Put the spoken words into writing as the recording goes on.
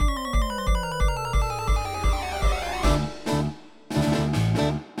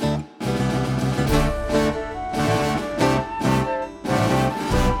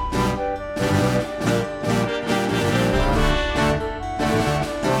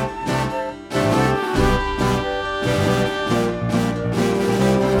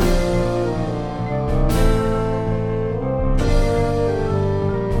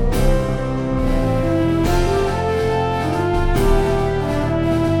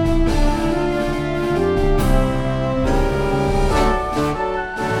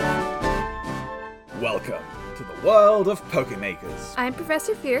world of Pokemakers. I'm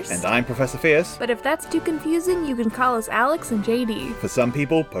Professor Fierce. And I'm Professor Fierce. But if that's too confusing, you can call us Alex and JD. For some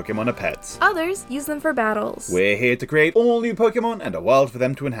people, Pokemon are pets. Others use them for battles. We're here to create all new Pokemon and a world for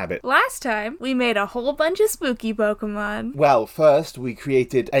them to inhabit. Last time, we made a whole bunch of spooky Pokemon. Well, first, we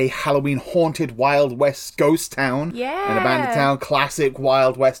created a Halloween-haunted Wild West ghost town. Yeah. An abandoned town, classic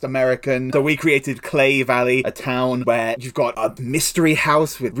Wild West American. So we created Clay Valley, a town where you've got a mystery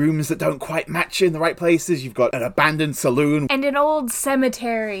house with rooms that don't quite match in the right places. You've got an abandoned saloon. And an old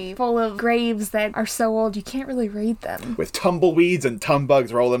cemetery full of graves that are so old you can't really read them. With tumbleweeds and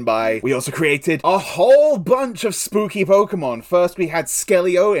tumbugs rolling by. We also created a whole bunch of spooky Pokemon. First, we had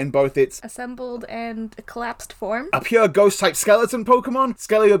Skeleo in both its assembled and collapsed form. A pure ghost-type skeleton Pokemon.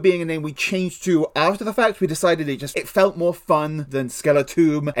 Skeleo being a name we changed to after the fact. We decided it felt more fun than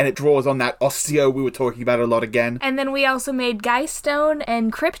Skeletomb, and it draws on that Osteo we were talking about a lot again. And then we also made Geistone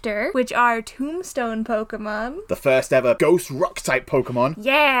and Cryptor, which are tombstone Pokemon. The first ever ghost rock-type Pokemon.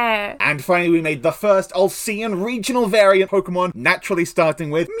 Yeah! And finally, we made the first Ulcean regional variant Pokemon, naturally starting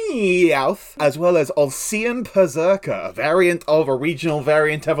with Meowth, as well as Ulcean Berserker, a variant of a regional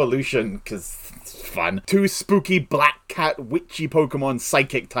variant evolution, because it's fun. Two spooky black cat witchy Pokemon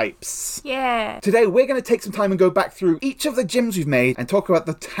psychic types. Yeah. Today, we're going to take some time and go back through each of the gyms we've made and talk about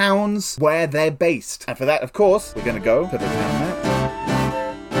the towns where they're based. And for that, of course, we're going to go to the town map.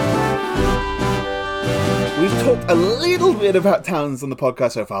 We've talked a little bit about towns on the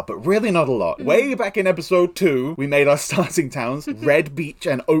podcast so far, but really not a lot. Way back in episode 2, we made our starting towns, Red Beach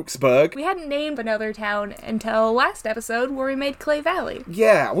and Oaksburg. We hadn't named another town until last episode where we made Clay Valley.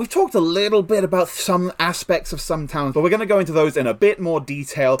 Yeah, we've talked a little bit about some aspects of some towns, but we're going to go into those in a bit more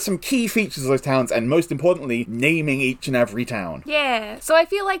detail, some key features of those towns, and most importantly, naming each and every town. Yeah, so I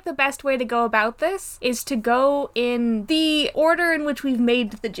feel like the best way to go about this is to go in the order in which we've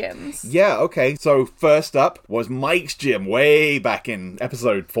made the gyms. Yeah, okay, so first up was Mike's gym way back in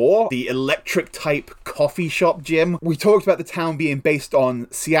episode 4, the electric type coffee shop gym. We talked about the town being based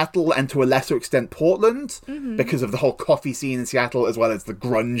on Seattle and to a lesser extent Portland because of the whole coffee scene in Seattle as well as the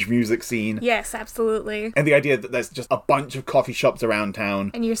grunge music scene. Yes, absolutely. And the idea that there's just a bunch of coffee shops around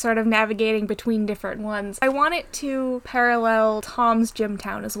town. And you're sort of navigating between different ones. I want it to parallel Tom's gym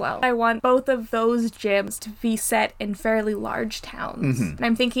town as well. I want both of those gyms to be set in fairly large towns. And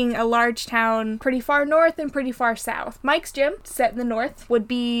I'm thinking a large town pretty far north and pretty far south. Mike's gym, set in the north, would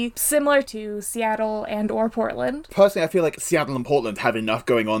be similar to Seattle and or Portland. Personally, I feel like Seattle and Portland have enough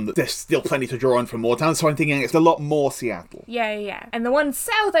going on that there's still plenty to draw on for more towns, so I'm thinking it's a lot more Seattle. Yeah. And the one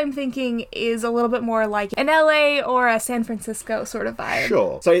south, I'm thinking, is a little bit more like an LA or a San Francisco sort of vibe.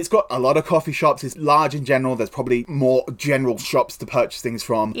 Sure. So it's got a lot of coffee shops, it's large in general, there's probably more general shops to purchase things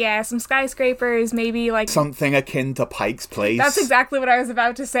from. Yeah, some skyscrapers, maybe like something akin to Pike's Place. That's exactly what I was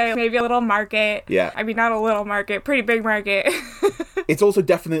about to say. Maybe a little market. Yeah. I mean, not a little market, pretty big market. It's also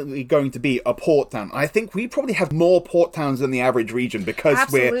definitely going to be a port town. I think we probably have more port towns than the average region because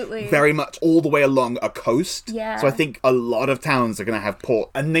Absolutely. We're very much all the way along a coast. Yeah. So I think a lot of towns are going to have port.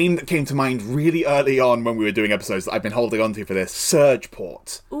 A name that came to mind really early on when we were doing episodes that I've been holding on to for this,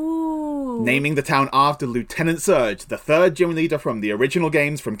 Surgeport. Ooh. Naming the town after Lieutenant Surge, the third gym leader from the original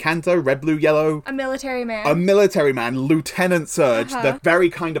games from Kanto, Red, Blue, Yellow. A military man. A military man, Lieutenant Surge, the very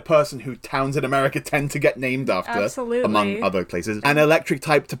kind of person who towns in America tend to get named after. Absolutely. Among other places. An electric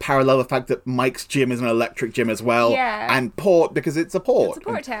type to parallel the fact that Mike's gym is an electric gym as well. Yeah. And port because it's a port. It's a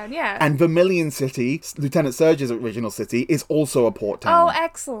port town, yeah. And Vermilion City, Lieutenant Surge's original city, is also a port town. Oh,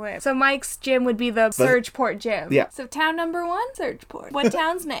 excellent. So Mike's gym would be the Surgeport gym. Yeah. So town number 1, Surgeport. What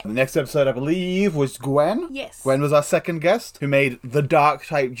town's next? The next episode, I believe, was Gwen. Yes. Gwen was our second guest, who made the Dark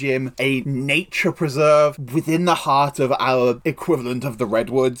type gym a nature preserve within the heart of our equivalent of the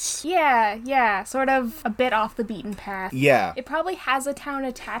Redwoods. Yeah. Sort of a bit off the beaten path. Yeah. It probably has a town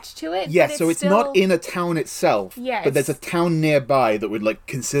attached to it. Yeah, but so it's still not in a town itself. Yes. But there's a town nearby that would,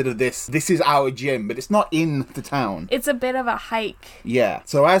 consider this is our gym, but it's not in the town. It's a bit of a hike. Yeah.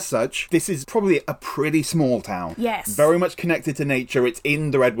 So as such, this is probably a pretty small town. Yes. Very much connected to nature. It's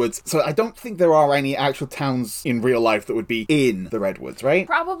in the Redwoods. So I don't think there are any actual towns in real life that would be in the Redwoods, right?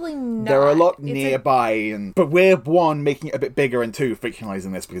 Probably not. There are a lot nearby, but we're, one, making it a bit bigger, and two,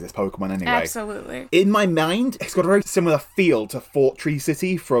 fictionalizing this because it's Pokemon anyway. Absolutely. In my mind, it's got a very similar feel to Fort Tree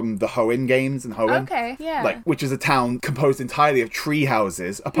City from the Hoenn games and Hoenn. Okay, yeah. Which is a town composed entirely of tree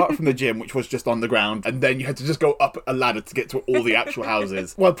houses, apart from the gym, which was just on the ground, and then you had to just go up a ladder to get to all the actual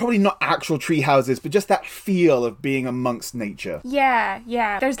houses. Well, probably not actual tree houses, but just that feel of being amongst nature.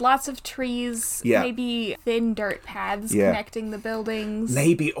 Yeah. There's lots of trees, Yeah. maybe thin dirt paths connecting the buildings.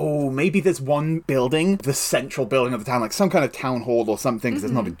 Maybe there's one building, the central building of the town, like some kind of town hall or something, because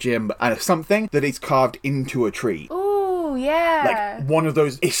there's not a gym, but something that is carved into a tree. Ooh, yeah. Like one of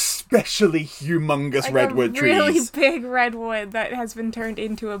those especially humongous Like redwood a really trees. big redwood that has been turned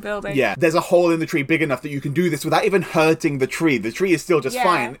into a building. Yeah, there's a hole in the tree big enough that you can do this without even hurting the tree. The tree is still just Yeah,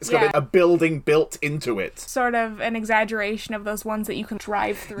 fine. It's got yeah. a building built into it. Sort of an exaggeration of those ones that you can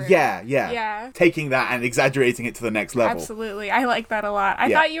drive through. Yeah. Yeah. Taking that and exaggerating it to the next level. Absolutely. I like that a lot. I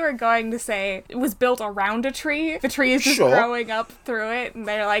Yeah. thought you were going to say it was built around a tree. The tree is just Sure. growing up through it, and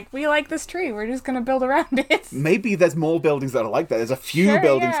they're like, we like this tree. We're just going to build around it. Maybe there's more buildings that are like that. There's a few Sure,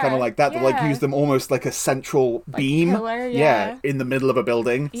 buildings yeah, kind of like that that like yeah. use them almost like a central beam. pillar, yeah. in the middle of a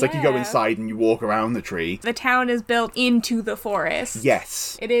building. It's like you go Yeah. inside and you walk around the tree. The town is built into the forest.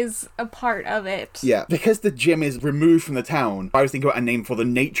 Yes. It is a part of it. Yeah, because the gym is removed from the town, I was thinking about a name for the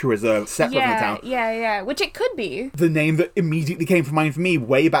nature reserve separate from the town. Yeah. Which it could be. The name that immediately came to mind for me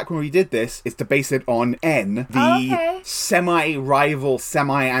way back when we did this is to base it on N, the Okay. semi-rival,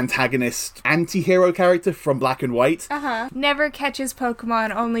 semi-antagonist anti-hero character from Black and White. Never catches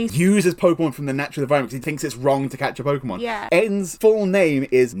Pokemon, only... Uses Pokemon from the natural environment because he thinks it's wrong to catch a Pokemon. Yeah. N's full name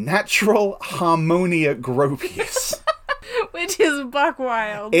is Natural Harmonia Gropius. Which is buck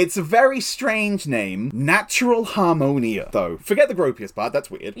wild. It's a very strange name. Natural Harmonia, though. Forget the Gropius part, that's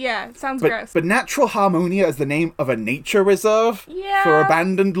weird. Yeah, sounds But, gross. but Natural Harmonia is the name of a nature reserve Yeah. for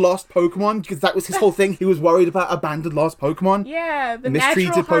abandoned lost Pokemon, because that was his whole thing. He was worried about abandoned lost Pokemon. Yeah, the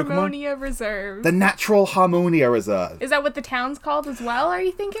Mistreated Natural Pokemon. Harmonia Reserve. The Natural Harmonia Reserve. Is that what the town's called as well, are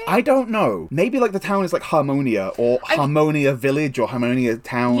you thinking? I don't know. Maybe like the town is like Harmonia, or Harmonia Village, or Harmonia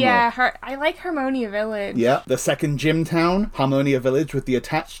Town. Yeah, Or... I like Harmonia Village. Yeah, the second gym town, Harmonia Village, with the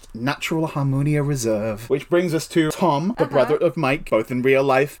attached Natural Harmonia Reserve. Which brings us to Tom, the brother of Mike, both in real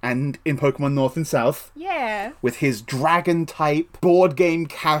life and in Pokemon North and South, Yeah. with his dragon-type board game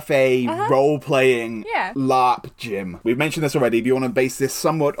cafe role-playing Yeah. LARP gym. We've mentioned this already. Do you want to base this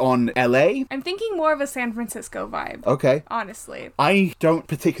somewhat on LA? I'm thinking more of a San Francisco vibe, Okay. honestly. I don't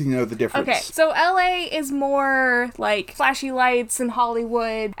particularly know the difference. Okay, so LA is more like flashy lights and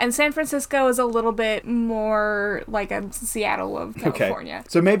Hollywood, and San Francisco is a little bit more like a Seattle of California. Okay.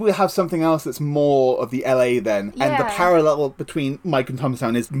 So maybe we'll have something else that's more of the LA then. And the Yeah. parallel between Mike and Tom's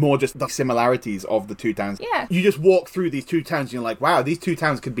town is more just the similarities of the two towns. Yeah. You just walk through these two towns and you're like, wow, these two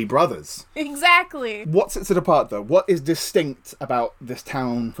towns could be brothers. Exactly. What sets it apart though? What is distinct about this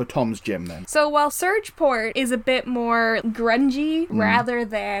town for Tom's gym then? So while Surgeport is a bit more grungy rather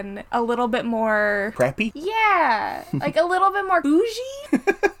than a little bit more... Preppy? Yeah, like a little bit more bougie.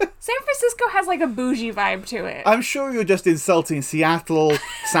 San Francisco has like a bougie vibe to it. I'm sure you're just insulting Seattle,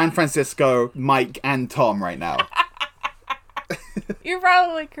 San Francisco, Mike, and Tom right now. You're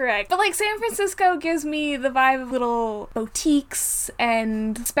probably correct. But like San Francisco gives me the vibe of little boutiques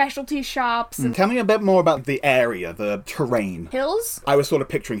and specialty shops and Tell me a bit more about the area, the terrain. hills. I was sort of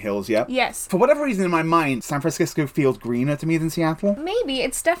picturing hills, yeah? Yes. For whatever reason in my mind, San Francisco feels greener to me than Seattle. Maybe.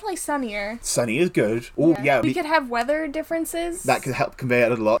 It's definitely sunnier. Sunny is good. Oh, yeah. We could have weather differences. That could help convey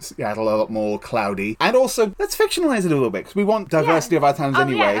it a lot. Seattle a lot more cloudy. And also, let's fictionalize it a little bit, because we want diversity of our towns Oh,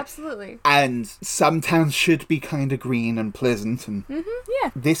 anyway. yeah, absolutely. And some towns should be kind of green and pleasant. And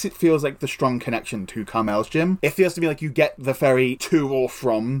Yeah. this, it feels like the strong connection to Carmel's gym. It feels to me like you get the ferry to or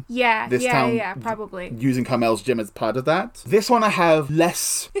from Yeah, this town probably. using Carmel's gym as part of that. This one I have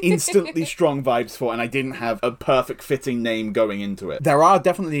less instantly strong vibes for, and I didn't have a perfect fitting name going into it. There are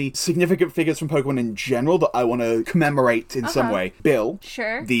definitely significant figures from Pokemon in general that I want to commemorate in some way. Bill,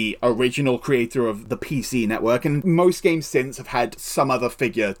 Sure. the original creator of the PC network, and most games since have had some other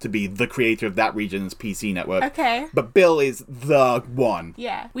figure to be the creator of that region's PC network. Okay. But Bill is the one.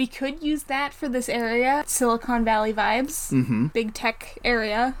 Yeah. We could use that for this area. Silicon Valley vibes. Mm-hmm. Big tech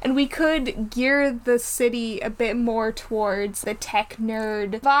area. And we could gear the city a bit more towards the tech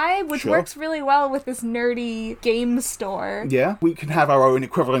nerd vibe, which Sure. works really well with this nerdy game store. Yeah, we can have our own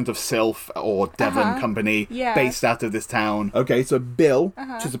equivalent of Sylph or Devon Company Yeah. based out of this town. Okay, so Bill,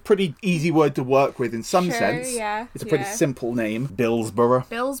 which is a pretty easy word to work with in some Sure, sense. yeah, It's a pretty yeah. simple name. Billsboro.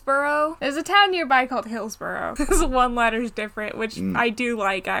 Hillsboro. There's a town nearby called Hillsboro. This one letter's different, which I do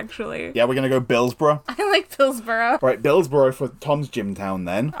like, actually. Yeah, we're gonna go Billsboro. I like Hillsboro. Right, Billsboro for Tom's gym town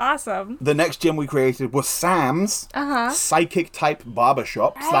then. Awesome. The next gym we created was Sam's psychic type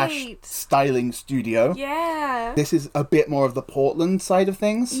barbershop slash Right. styling studio. Yeah. This is a bit more of the Portland side of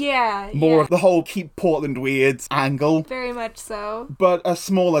things. Yeah. More yeah. of the whole keep Portland weird angle. Very much so. But a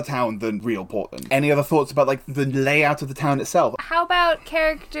smaller town than real Portland. Any other thoughts about like the layout of the town itself? How about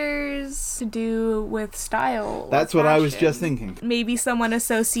characters to do with style? or That's what I was fashion? just thinking. Maybe someone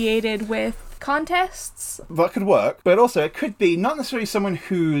associated with contests? That could work, but also it could be not necessarily someone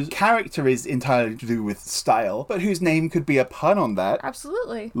whose character is entirely to do with style, but whose name could be a pun on that.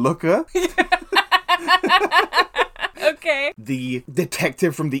 Absolutely. Looker. Okay. The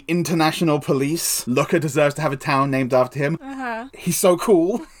detective from the International Police. Looker deserves to have a town named after him. He's so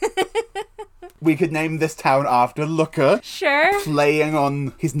cool. We could name this town after Looker. Sure. Playing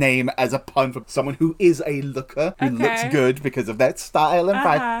on his name as a pun for someone who is a looker, who looks good because of that style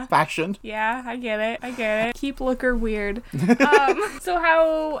and fashion. Yeah, I get it. Keep Looker weird. So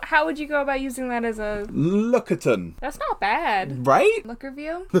how would you go about using that as a... Lookerton. That's not bad. Right? Looker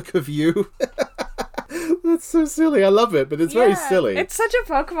view? Look of you. That's so silly. I love it, but it's very silly. It's such a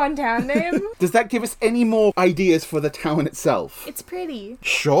Pokemon town name. Does that give us any more ideas for the town itself? It's pretty.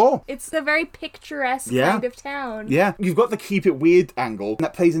 Sure. It's a very picturesque kind of town. Yeah. You've got the keep it weird angle.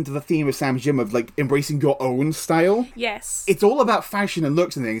 That plays into the theme of Sam's Gym of, like, embracing your own style. Yes. It's all about fashion and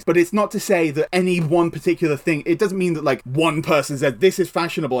looks and things, but it's not to say that any one particular thing, it doesn't mean that, like, one person said this is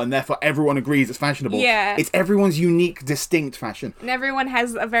fashionable and therefore everyone agrees it's fashionable. Yeah. It's everyone's unique, distinct fashion. And everyone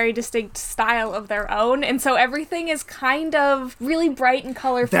has a very distinct style of their own, and so everything is kind of really bright and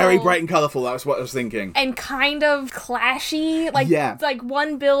colorful. Very bright and colourful, that's what I was thinking. And kind of clashy. Like, yeah. Like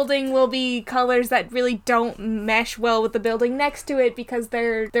one building will be colors that really don't mesh well with the building next to it because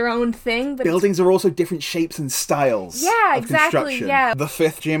they're their own thing. But buildings are also different shapes and styles. Yeah, of exactly. Construction. Yeah. The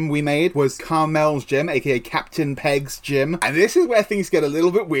fifth gym we made was Carmel's gym, aka Captain Peg's gym. And this is where things get a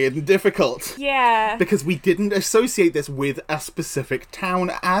little bit weird and difficult. Yeah. Because we didn't associate this with a specific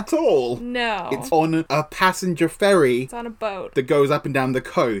town at all. No. It's on a passenger ferry. It's on a boat that goes up and down the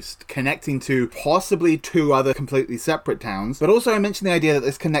coast, connecting to possibly two other completely separate towns. But also I mentioned the idea that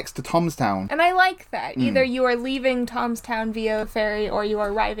this connects to Tomstown. And I like that. Either you are leaving Tomstown via ferry or you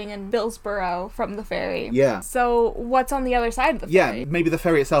are arriving in Billsboro from the ferry. Yeah. So what's on the other side of the ferry? Yeah, maybe the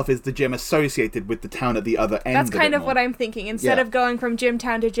ferry itself is the gym associated with the town at the other end. That's kind of what I'm thinking. Instead Yeah. of going from gym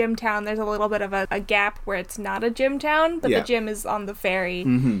town to gym town, there's a little bit of a gap where it's not a gym town, but the gym is on the ferry,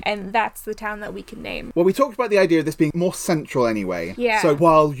 and that's the town that we can name. Well, we talked about the idea of this being more central anyway. Yeah. So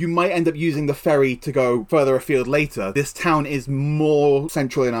while you might end up using the ferry to go further afield later, this town is more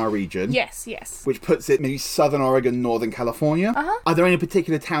central in our region. Yes, yes. Which puts it maybe Southern Oregon, Northern California. Are there any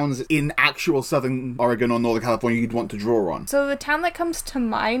particular towns in actual Southern Oregon or Northern California you'd want to draw on? So the town that comes to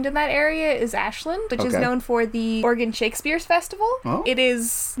mind in that area is Ashland, which is known for the Oregon Shakespeare's Festival. Oh. It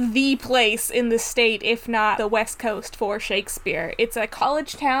is the place in the state, if not the West Coast, for Shakespeare. It's a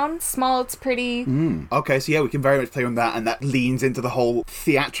college town, small, it's pretty. Okay, so yeah, we can very much play on that, and that leans into the whole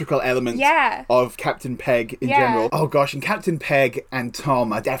theatrical element of Captain Peg in general. Oh gosh, and Captain Peg and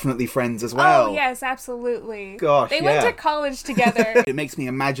Tom are definitely friends as well. Oh yes, absolutely. Gosh, they went to college together. It makes me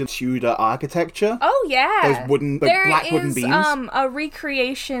imagine Tudor architecture. Oh yeah. Those wooden, black wooden beams. There is a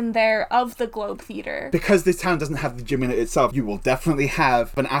recreation there of the Globe Theatre. Because this town doesn't have the gym in it itself, you will definitely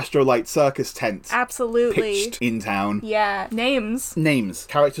have an Astrolight Circus tent. Absolutely. Pitched in town. Yeah. Names.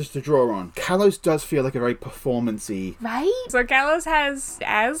 Characters to draw on. Kalos does feel like a very performance-y. Right? So Kalos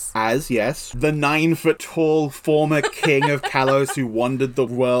has yes. The 9-foot-tall former king of Kalos who wandered the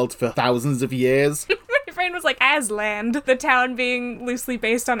world for thousands of years. My friend was like, Asland, the town being loosely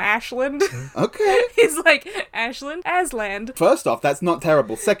based on Ashland. Okay. He's like, Ashland, Asland. First off, that's not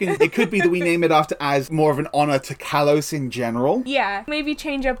terrible. Second, it could be that we name it after as more of an honor to Kalos in general. Yeah, maybe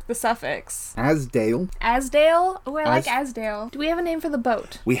change up the suffix. Asdale. Asdale? Oh, I like Asdale. Do we have a name for the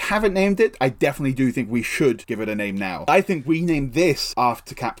boat? We haven't named it. I definitely do think we should give it a name now. I think we named this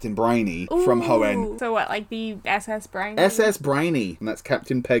after Captain Briny from Hoenn. So what, like the SS Briny? SS Briny, and that's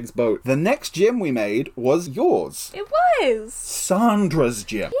Captain Peg's boat. The next gym we made was yours. It was. Sandra's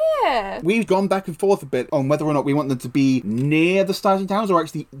gym. Yeah. We've gone back and forth a bit on whether or not we want them to be near the starting towns or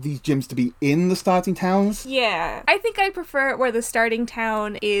actually these gyms to be in the starting towns. Yeah. I think I prefer it where the starting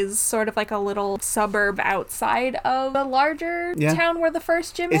town is sort of like a little suburb outside of the larger town where the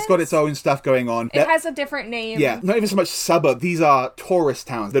first gym is. It's got its own stuff going on. It has a different name. Yeah, not even so much suburb. These are tourist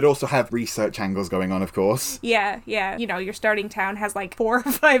towns that also have research angles going on, of course. Yeah. You know, your starting town has like 4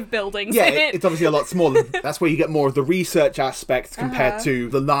 or 5 buildings in it. It's obviously a lot smaller. That's where you get more of the research aspect compared to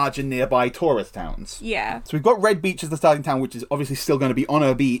the larger nearby tourist towns. Yeah. So we've got Red Beach as the starting town, which is obviously still going to be on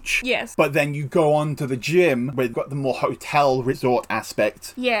a beach. Yes. But then you go on to the gym, where you've got the more hotel resort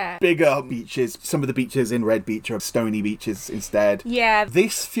aspect. Yeah. Bigger beaches. Some of the beaches in Red Beach are stony beaches instead. Yeah.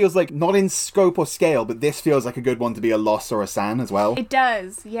 This feels like, not in scope or scale, but this feels like a good one to be a Loss or a San as well. It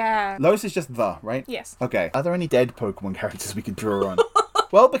does, yeah. Lois is just the, right? Yes. Okay. Are there any dead Pokemon characters we could draw on?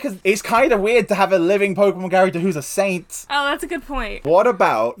 Well, because it's kind of weird to have a living Pokemon character who's a saint. Oh, that's a good point. What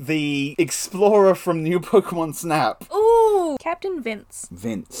about the explorer from New Pokemon Snap? Ooh, Captain Vince.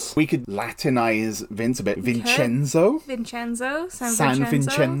 Vince. We could Latinize Vince a bit. Vincenzo? Vincenzo? San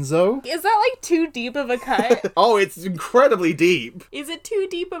Vincenzo? Is that like too deep of a cut? Oh, it's incredibly deep. Is it too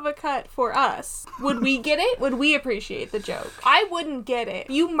deep of a cut for us? Would we get it? Would we appreciate the joke? I wouldn't get it.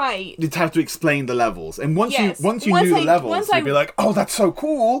 You might. You'd have to explain the levels. And once Yes. you Once knew the I- levels, once you'd I- be like, oh, that's so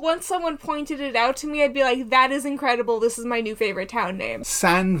cool. Once someone pointed it out to me, I'd be like, that is incredible. This is my new favorite town name.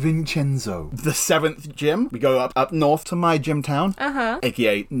 San Vincenzo. The 7th gym. We go up north to my gym town.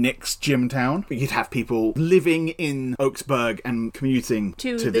 AKA Nick's gym town. You'd have people living in Oaksburg and commuting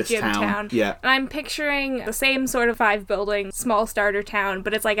To to the this gym town. Yeah. And I'm picturing the same sort of 5-building, small starter town,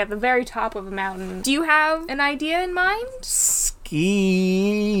 but it's like at the very top of a mountain. Do you have an idea in mind?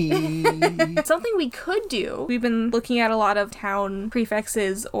 Something we could do. We've been looking at a lot of town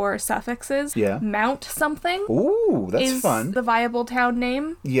prefixes or suffixes. Yeah. Mount something. Ooh, that's is fun. the viable town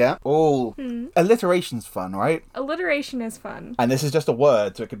name. Yeah. Oh, alliteration's fun, right? Alliteration is fun. And this is just a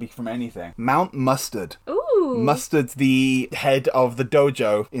word, so it could be from anything. Mount Mustard. Ooh. Mustard's the head of the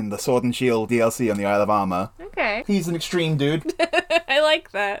dojo in the Sword and Shield DLC on the Isle of Armor. Okay. He's an extreme dude. I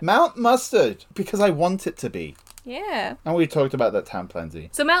like that. Mount Mustard, because I want it to be. Yeah. And we talked about that town plenty.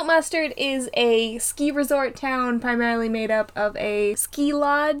 So Mount Mustard is a ski resort town primarily made up of a ski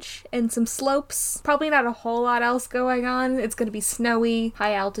lodge and some slopes. Probably not a whole lot else going on. It's going to be snowy,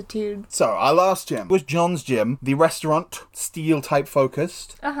 high altitude. So, our last gym was John's gym, the restaurant, steel type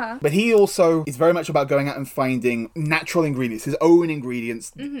focused. But he also is very much about going out and finding natural ingredients, his own ingredients,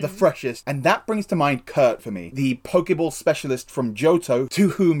 the freshest. And that brings to mind Kurt for me, the Pokeball specialist from Johto, to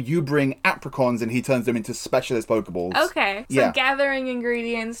whom you bring apricons and he turns them into specialist Pokeballs. Okay. So Yeah. gathering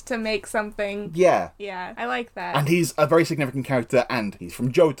ingredients to make something. Yeah. Yeah, I like that. And he's a very significant character, and he's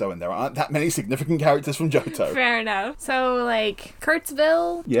from Johto, and there aren't that many significant characters from Johto. Fair enough. So, like,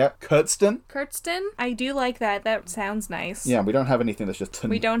 Kurtzville, Yeah. Kurtzton? Kurtzton? I do like that. That sounds nice. Yeah, we don't have anything that's just ton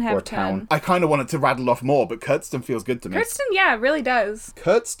We don't have or town. ton. I kind of wanted to rattle off more, but Kurtzton feels good to me. Kurtzton, yeah, it really does.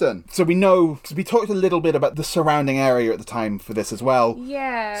 Kurtzton. So we know, because we talked a little bit about the surrounding area at the time for this as well.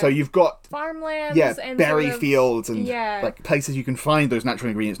 Yeah. So you've got, farmlands yeah, and berry sort of, fields and yeah. like places you can find those natural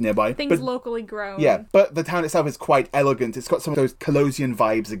ingredients nearby. things But locally grown. yeah, but the town itself is quite elegant. It's got some of those Colossian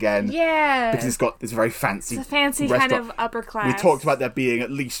vibes again. Yeah. Because it's got this very fancy It's a fancy restaurant. kind of upper class. We talked about there being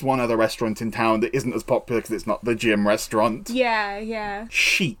at least one other restaurant in town that isn't as popular because it's not the gym restaurant. Yeah, yeah.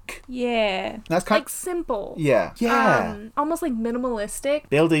 Chic. Yeah. That's kind like simple. Yeah. Yeah. Almost like minimalistic.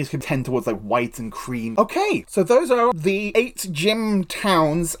 Buildings could tend towards like white and cream. Okay, so those are the 8 gym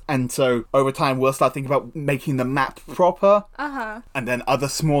towns, and so over time we'll start thinking about making the map proper. And then other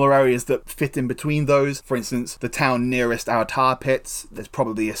smaller areas that fit in between those. For instance, the town nearest our tar pits, there's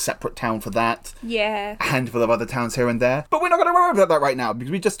probably a separate town for that. Yeah. A handful of other towns here and there. But we're not going to worry about that right now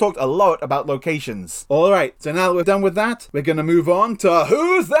because we just talked a lot about locations. Alright, so now that we're done with that, we're going to move on to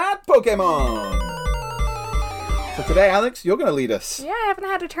Who's That Pokemon? So today, Alex, you're going to lead us. Yeah, I haven't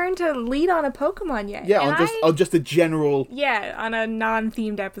had a turn to lead on a Pokemon yet. Yeah, And on just a general... Yeah, on a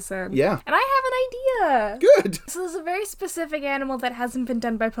non-themed episode. Yeah. And I have an idea. Good. So there's a very specific animal that hasn't been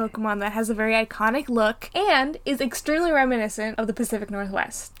done by Pokemon that has a very iconic look and is extremely reminiscent of the Pacific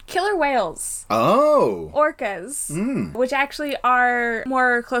Northwest. Killer whales. Oh. Orcas. Which actually are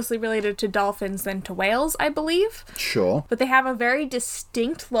more closely related to dolphins than to whales, I believe. Sure. But they have a very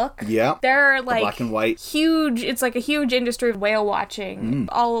distinct look. Yeah. They're like black and white. huge. It's like a huge industry of whale watching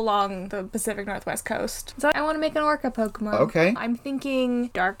all along the Pacific Northwest coast. So I want to make an orca Pokemon. Okay. I'm thinking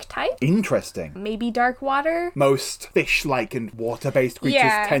dark type, Interesting. maybe dark water. Most fish-like and water-based creatures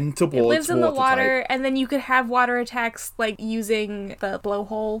tend towards it lives in the water, type. and then you could have water attacks like using the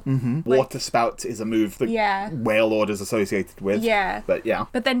blowhole. Water spout is a move that Yeah. whale orders associated with. Yeah. But yeah.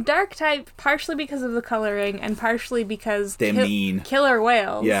 But then dark type, partially because of the coloring and partially because They're mean. Killer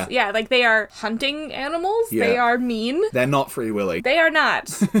whales. Yeah. Yeah, like they are hunting animals. Yeah. They are mean. They're not Free Willy. They are not.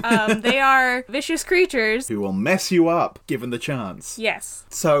 They are vicious creatures. Who will mess you up given the chance. Yes.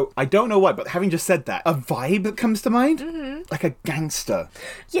 So, I don't know why, but having just said that, a vibe that comes to mind? Like a gangster.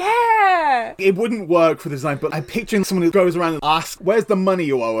 Yeah. It wouldn't work for the design, but I'm picturing someone who goes around and asks, where's the money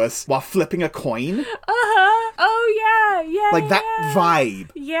you owe us? While flipping a coin. Uh-huh. Oh, yeah. Yeah. Like that yeah.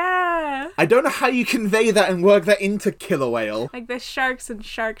 vibe. Yeah. I don't know how you convey that and work that into Killer Whale. Like the sharks in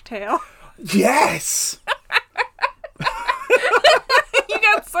Shark Tale. Yes! You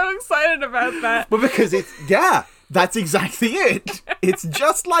got so excited about that. But because it's, yeah, That's exactly it. It's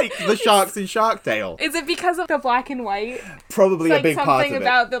just like the sharks in Shark Tale. Is it because of the black and white? Probably It's a like big part of something it.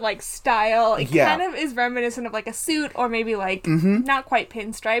 about the like style. It Yeah. kind of is reminiscent of like a suit, or maybe like not quite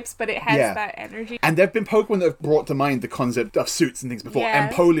pinstripes, but it has Yeah. that energy. And there have been Pokemon that have brought to mind the concept of suits and things before. Yeah.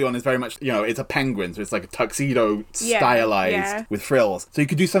 Empoleon is very much, it's a penguin, so it's like a tuxedo Yeah, stylized yeah. with frills. So you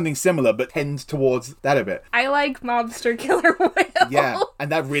could do something similar, but tend towards that a bit. I like Mobster Killer Whale. Yeah,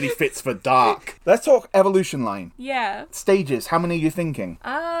 and that really fits for dark. Let's talk evolution line. Yeah. Stages, how many are you thinking?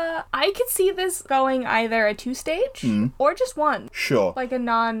 I could see this going either a 2-stage or just one. Sure. Like a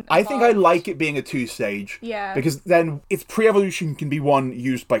non. I think I like it being a 2-stage. Yeah. Because then its pre-evolution can be one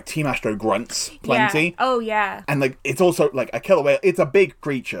used by Team Astro grunts plenty. Yeah. Oh, yeah. And like it's also like a killer whale. It's a big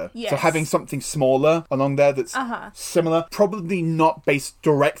creature. So Yes. having something smaller along there that's similar, probably not based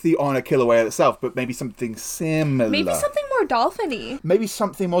directly on a killer whale itself, but maybe something similar. Maybe something more dolphin-y. Maybe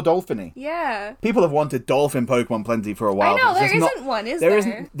something more dolphin-y. Yeah. People have wanted dolphin Pokemon plenty for a while. I know, because there there's isn't one, is there there?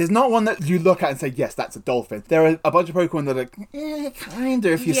 isn't. There's not one that you look at and say, yes, that's a dolphin. There are a bunch of Pokemon that are kind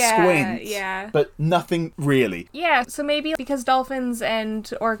of if you squint. Yeah. But nothing really. Yeah, so maybe because dolphins and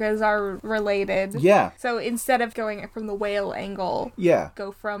orcas are related. Yeah. So instead of going from the whale angle, Yeah.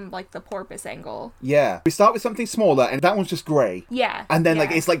 go from like the porpoise angle. Yeah. We start with something smaller, and that one's just grey. Yeah. And then,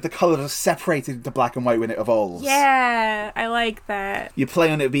 like, yeah. it's like the colours are separated into black and white when it evolves. Yeah, I like that. You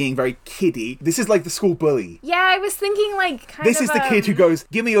play on it being very kiddie. This is like the school bully. Yeah, I was thinking like kind This of is the kid who goes,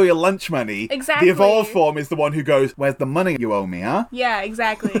 give me all your lunch money. Exactly. The evolved form is the one who goes, where's the money you owe me, huh? Yeah,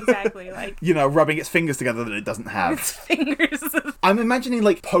 exactly. Like Rubbing its fingers together that it doesn't have. its fingers. I'm imagining,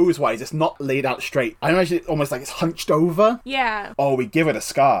 like, pose-wise, it's not laid out straight. I imagine it almost like it's hunched over. Yeah. Oh, we give it a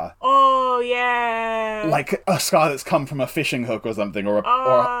scar. Oh, yeah. Like a scar that's come from a fishing hook or something, or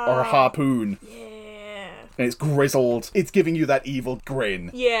a harpoon. Yeah. And it's grizzled. It's giving you that evil grin.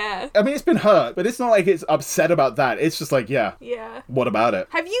 Yeah. I mean, it's been hurt, but it's not like it's upset about that. It's just like, yeah, Yeah. what about it?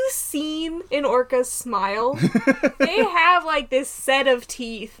 Have you seen an orca smile? They have like this set of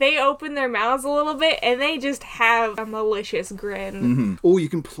teeth. They open their mouths a little bit and they just have a malicious grin. Or you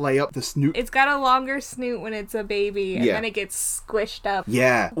can play up the snoot. It's got a longer snoot when it's a baby and Yeah. then it gets squished up.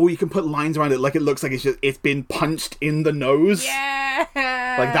 Yeah. Or you can put lines around it like it looks like it's been punched in the nose. Yeah.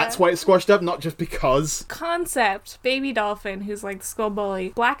 Like that's why it's squashed up, not just because. Concept. Baby dolphin who's like the school bully.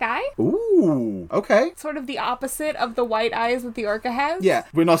 Black eye? Ooh. Okay. Sort of the opposite of the white eyes that the orca has. Yeah.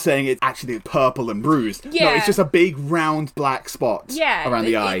 We're not saying it's actually purple and bruised. No, Yeah. it's just a big round black spot around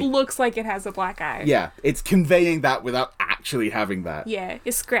the eye. It looks like it has a black eye. Yeah. It's conveying that without actually having that. Yeah,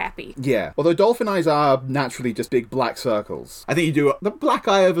 it's scrappy. Yeah. Although dolphin eyes are naturally just big black circles. I think you do the black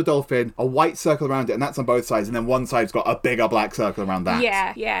eye of a dolphin, a white circle around it, and that's on both sides, and then one side's got a bigger black circle around that.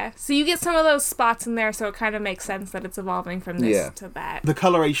 Yeah. So you get some of those spots in there, so it kind of makes sense that it's evolving from this Yeah. to that. The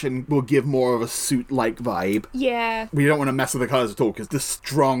coloration will give more of a suit-like vibe. Yeah. We don't want to mess with the colours at all, because the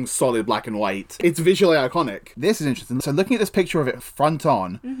strong, solid black and white. It's visually iconic. This is interesting. So looking at this picture of it front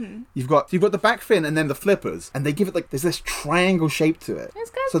on, you've got the back fin and then the flippers, and they give it there's this triangle shape to it. It's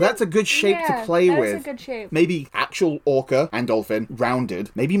got So that's a good shape to play with. That's a good shape. Maybe actual orca and dolphin, rounded.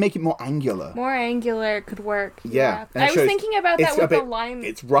 Maybe make it more angular. More angular could work. Yeah. And it I was shows thinking about it's that a with the bit- line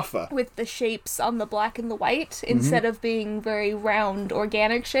It's rougher. with the shapes on the black and the white. Instead of being very round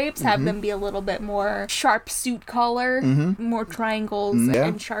organic shapes, have them be a little bit more sharp suit color, more triangles Yeah.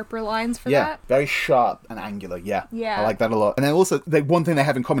 and sharper lines for Yeah, that. very sharp and angular. Yeah. Yeah. I like that a lot. And then also, the one thing they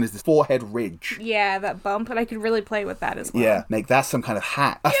have in common is this forehead ridge. Yeah, that bump, and I could really play with that as well. Yeah, make that some kind of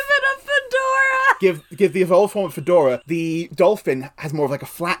hat. Give it a fedora! Give the evolved form of Fedora. The dolphin has more of like a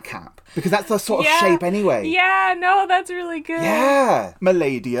flat cap because that's the sort of shape anyway. Yeah, no, that's really good. Yeah.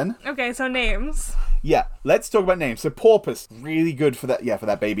 Maladian. Okay, so names. Yeah, let's talk about names. So porpoise, really good for that. Yeah, for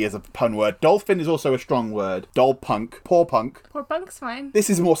that baby as a pun word. Dolphin is also a strong word. Dolpunk, poor punk. Poor punk's fine. This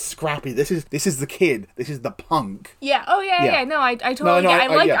is more scrappy. This is the kid. This is the punk. Yeah. Oh yeah. Yeah. Yeah. No, I totally. no,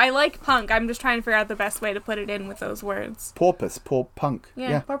 I yeah. like punk. I'm just trying to figure out the best way to put it in with those words. Porpoise, poor punk.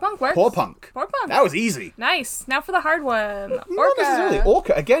 Yeah. Poor punk works. Poor punk. Poor punk. That was easy. Nice. Now for the hard one. Orca. Not necessarily.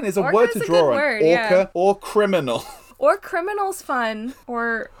 Orca, again, is a Orca word is to a draw good on. word, Orca yeah. or criminal. Or criminal's fun.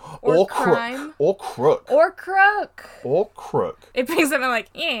 Or Or crime. crook. Or crook. Or crook. Or crook. It brings up and like,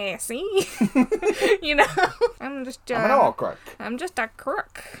 yeah, see? You know? I'm just I'm an or crook. I'm just a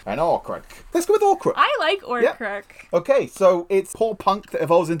crook. An or crook. Let's go with or crook. I like or Yep. crook. Okay, so it's poor punk that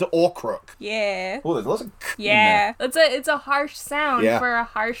evolves into or crook. Yeah. Oh, there's lots of k in there. Yeah. It's a harsh sound Yeah. for a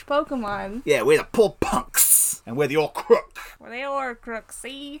harsh Pokemon. Yeah, we're the poor punks. And we're the Orcrux. Well, they are crooks,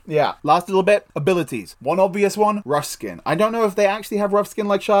 see? Yeah. Last little bit, abilities. One obvious one, rough skin. I don't know if they actually have rough skin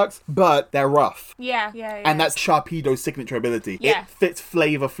like sharks, but they're rough. Yeah. And that's Sharpedo's signature ability. Yeah. It fits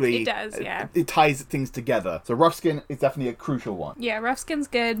flavorfully. It does, yeah. It ties things together. So rough skin is definitely a crucial one. Yeah, rough skin's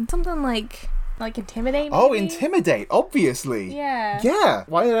good. Something like intimidate, maybe? Oh, intimidate, obviously. Yeah. Yeah.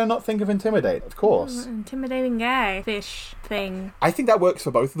 Why did I not think of intimidate? Of course. Intimidating guy. Fish thing. I think that works for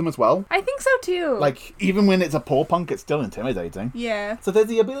both of them as well. I think so too. Like, even when it's a paw punk, it's still intimidating. Yeah. So there's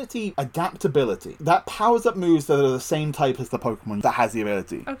the ability adaptability. That powers up moves that are the same type as the Pokemon that has the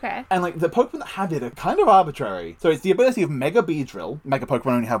ability. Okay. And like the Pokemon that have it are kind of arbitrary. So it's the ability of Mega Beedrill. Mega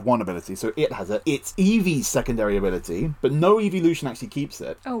Pokemon only have one ability, so it has it. It's Eevee's secondary ability, but no Evolution actually keeps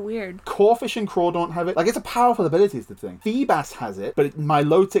it. Oh, weird. Corphish and Crawdaunt have it. Like, it's a powerful ability is the thing. Feebas has it, but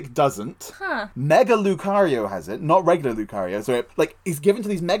Milotic doesn't. Huh. Mega Lucario has it, not regular Lucario. So it, like, is given to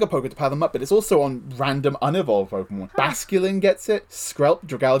these Mega Pokemon to power them up, but it's also on random unevolved Pokemon. Basculin gets it, Skrelp,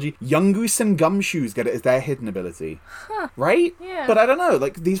 Dragalge, Yungoos and Gumshoos get it as their hidden ability. Huh. Right? Yeah. But I don't know,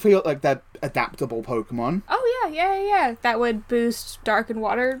 like, these feel like they're adaptable Pokemon. Oh, yeah. That would boost Dark and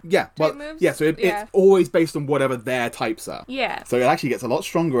Water Yeah, well, moves? yeah, so it's always based on whatever their types are. Yeah. So it actually gets a lot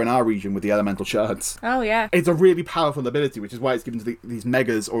stronger in our region with the elemental shards. Oh, yeah. It's a really powerful ability, which is why it's given to these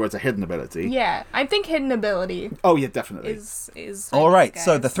megas or as a hidden ability. Yeah. I think hidden ability Oh, yeah, definitely. is Alright, guys.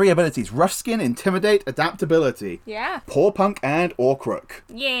 so the three abilities, Rough Skin, Intimidate, Adaptability. Yeah. Paw Punk and Orcrux.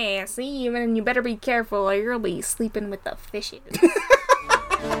 Yeah, see, and you better be careful or you'll be sleeping with the fishes.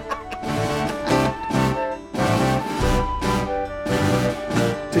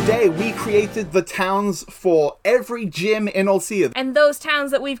 Today, we created the towns for every gym in Ulcia. And those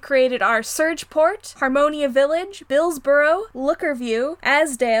towns that we've created are Surgeport, Harmonia Village, Billsboro, Lookerview,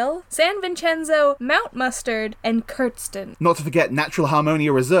 Asdale, San Vincenzo, Mount Mustard, and Kurtzton. Not to forget Natural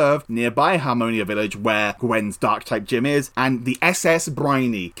Harmonia Reserve, nearby Harmonia Village, where Gwen's Dark-type gym is, and the SS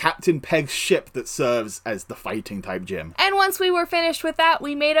Briny, Captain Peg's ship that serves as the fighting-type gym. And once we were finished with that,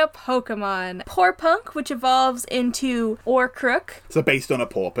 we made a Pokemon. Porpunk, which evolves into Orcrux, So based on a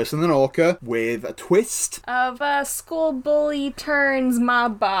porpoise and an orca, with a twist. of a school bully turns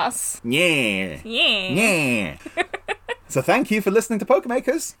mob boss. Yeah. Yeah. Yeah. So thank you for listening to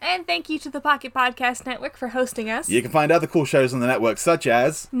Pokemakers. And thank you to the Pocket Podcast Network for hosting us. You can find other cool shows on the network, such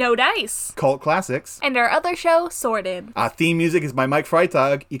as No Dice. Cult Classics. And our other show, Sorted. Our theme music is by Mike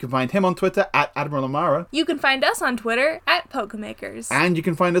Freitag. You can find him on Twitter at Admiral Amara. You can find us on Twitter at Pokemakers. And you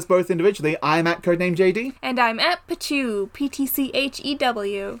can find us both individually. I'm at Codename JD. And I'm at Pachew,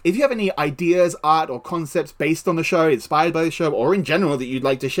 PTCHEW. If you have any ideas, art, or concepts based on the show, inspired by the show, or in general that you'd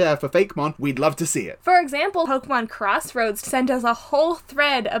like to share for Fakemon, we'd love to see it. For example, Pokemon Crossroads sent us a whole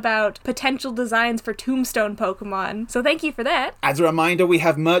thread about potential designs for Tombstone Pokemon. So thank you for that. As a reminder, we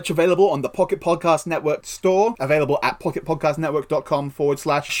have merch available on the Pocket Podcast Network store, available at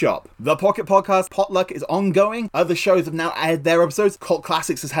pocketpodcastnetwork.com/shop. The Pocket Podcast Potluck is ongoing. Other shows have now added their episodes. Cult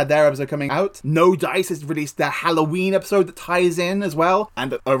Classics has had their episode coming out. No Dice has released their Halloween episode that ties in as well.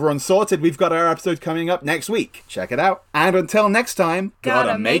 And over on Sorted, we've got our episode coming up next week. Check it out. And until next time,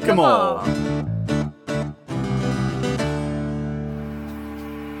 gotta make 'em all.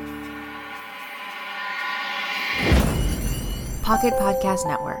 Pocket Podcast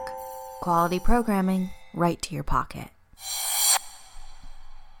Network. Quality programming right to your pocket.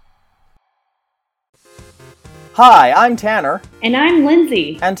 Hi, I'm Tanner, And I'm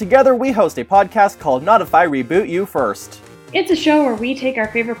Lindsay. and together we host a podcast called Not If I Reboot You First. It's a show where we take our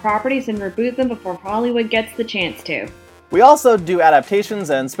favorite properties and reboot them before Hollywood gets the chance to. We also do adaptations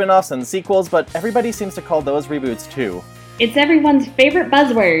and spin-offs and sequels, but everybody seems to call those reboots too. It's everyone's favorite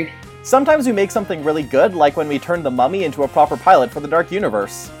buzzword. Sometimes we make something really good, like when we turned The Mummy into a proper pilot for the Dark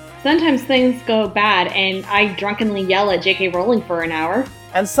Universe. Sometimes things go bad and I drunkenly yell at J.K. Rowling for an hour.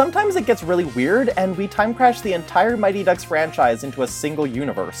 And sometimes it gets really weird, and we time crash the entire Mighty Ducks franchise into a single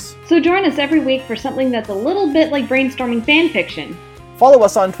universe. So join us every week for something that's a little bit like brainstorming fanfiction. Follow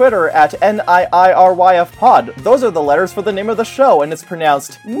us on Twitter at NIIRYFPod. Those are the letters for the name of the show, and it's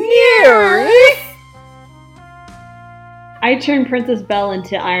pronounced NEAR. I turned Princess Belle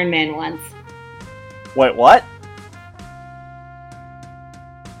into Iron Man once. Wait, what?